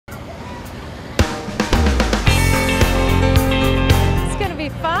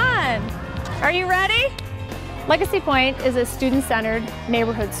Are you ready? Legacy Point is a student-centered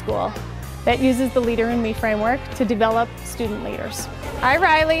neighborhood school that uses the Leader in Me framework to develop student leaders. Hi,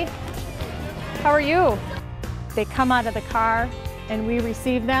 Riley. How are you? They come out of the car and we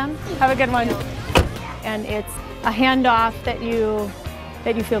receive them. Have a good one. And it's a handoff that you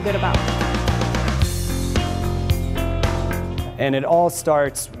feel good about. And it all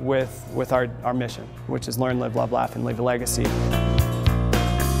starts with our mission, which is learn, live, love, laugh, and leave a legacy.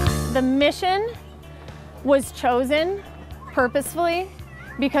 The mission was chosen purposefully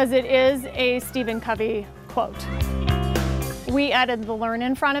because it is a Stephen Covey quote. We added the learn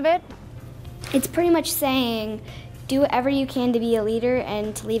in front of it. It's pretty much saying, do whatever you can to be a leader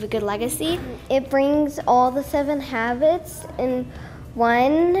and to leave a good legacy. It brings all the 7 habits in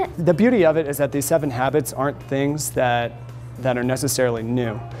one. The beauty of it is that these 7 habits aren't things that are necessarily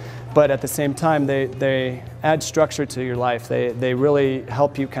new. But at the same time, they add structure to your life. They really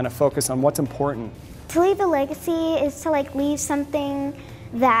help you kind of focus on what's important. To leave a legacy is to leave something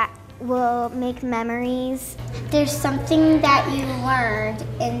that will make memories. There's something that you learned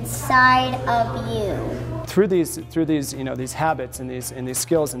inside of you. Through these these habits and these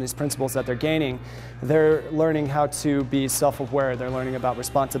skills and these principles that they're gaining, they're learning how to be self-aware. They're learning about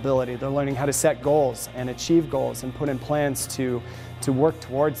responsibility. They're learning how to set goals and achieve goals and put in plans to work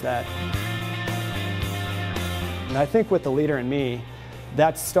towards that. And I think with the Leader in Me,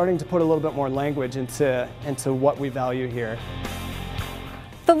 that's starting to put a little bit more language into what we value here.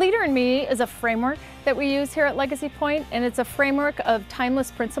 The Leader in Me is a framework that we use here at Legacy Point, and it's a framework of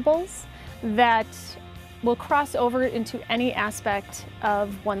timeless principles that will cross over into any aspect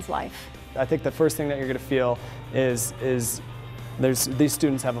of one's life. I think the first thing that you're going to feel is these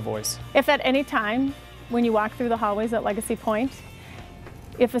students have a voice. If at any time when you walk through the hallways at Legacy Point,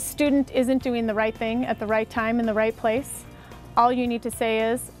 if a student isn't doing the right thing at the right time in the right place, all you need to say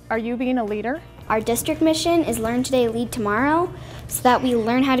is, are you being a leader? Our district mission is learn today, lead tomorrow, so that we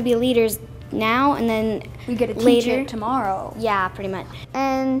learn how to be leaders now and then we get to later. Teach it tomorrow. Yeah, pretty much.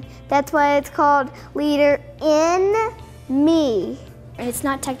 And that's why it's called Leader in Me. And it's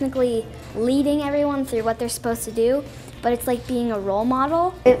not technically leading everyone through what they're supposed to do, but it's like being a role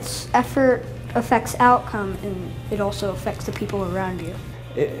model. Its effort affects outcome, and it also affects the people around you.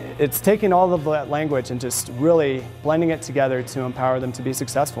 It's taking all of that language and just really blending it together to empower them to be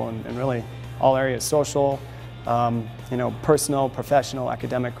successful in really all areas, social, personal, professional,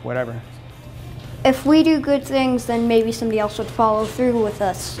 academic, whatever. If we do good things, then maybe somebody else would follow through with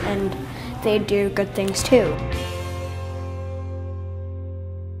us and they'd do good things too.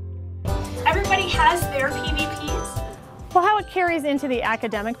 Everybody has their PVPs. Well, how it carries into the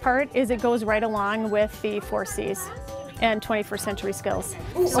academic part is it goes right along with the 4 C's and 21st century skills.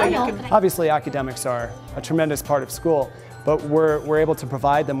 So obviously academics are a tremendous part of school, but we're able to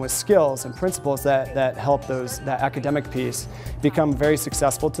provide them with skills and principles that help that academic piece become very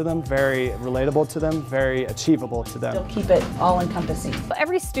successful to them, very relatable to them, very achievable to them. They'll keep it all-encompassing.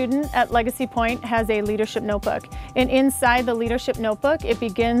 Every student at Legacy Point has a leadership notebook, and inside the leadership notebook it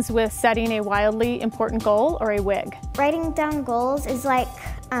begins with setting a wildly important goal or a WIG. Writing down goals is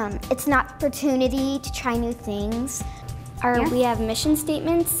it's an opportunity to try new things. We have mission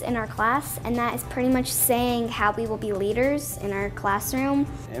statements in our class, and that is pretty much saying how we will be leaders in our classroom.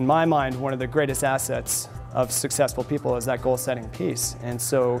 In my mind, one of the greatest assets of successful people is that goal-setting piece. And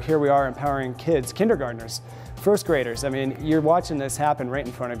so here we are empowering kids, kindergartners, first graders. I mean, you're watching this happen right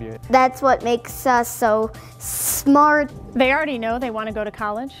in front of you. That's what makes us so smart. They already know they want to go to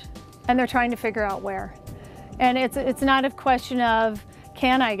college, and they're trying to figure out where. And it's not a question of,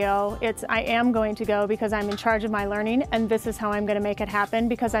 can I go? It's I am going to go because I'm in charge of my learning, and this is how I'm going to make it happen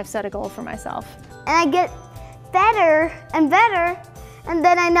because I've set a goal for myself. And I get better and better, and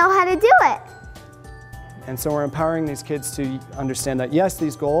then I know how to do it. And so we're empowering these kids to understand that yes,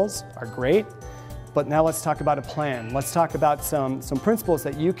 these goals are great, but now let's talk about a plan. Let's talk about some principles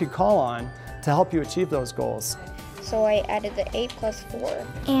that you could call on to help you achieve those goals. So I added the 8+4.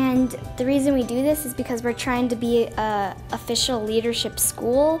 And the reason we do this is because we're trying to be an official leadership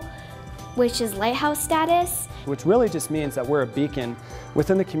school, which is lighthouse status. Which really just means that we're a beacon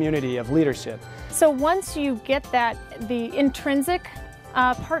within the community of leadership. So once you get the intrinsic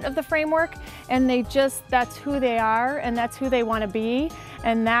part of the framework, and that's who they are, and that's who they want to be,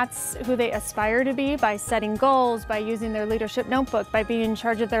 and that's who they aspire to be by setting goals, by using their leadership notebook, by being in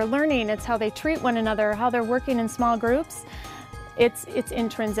charge of their learning. It's how they treat one another, how they're working in small groups. It's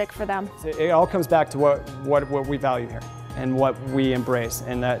intrinsic for them. It all comes back to what we value here and what we embrace,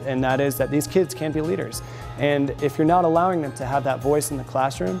 and that is that these kids can be leaders. And if you're not allowing them to have that voice in the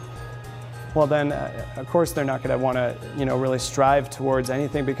classroom, well then, of course they're not going to want to, really strive towards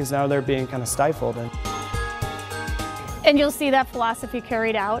anything, because now they're being kind of stifled. And you'll see that philosophy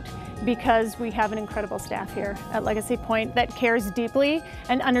carried out because we have an incredible staff here at Legacy Point that cares deeply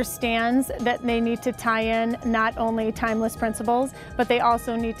and understands that they need to tie in not only timeless principles, but they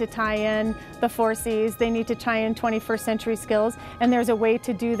also need to tie in the 4 C's. They need to tie in 21st century skills, and there's a way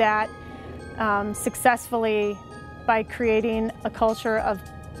to do that successfully by creating a culture of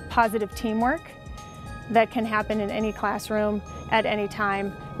positive teamwork that can happen in any classroom at any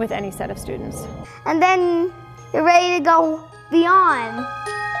time with any set of students. And then you're ready to go beyond.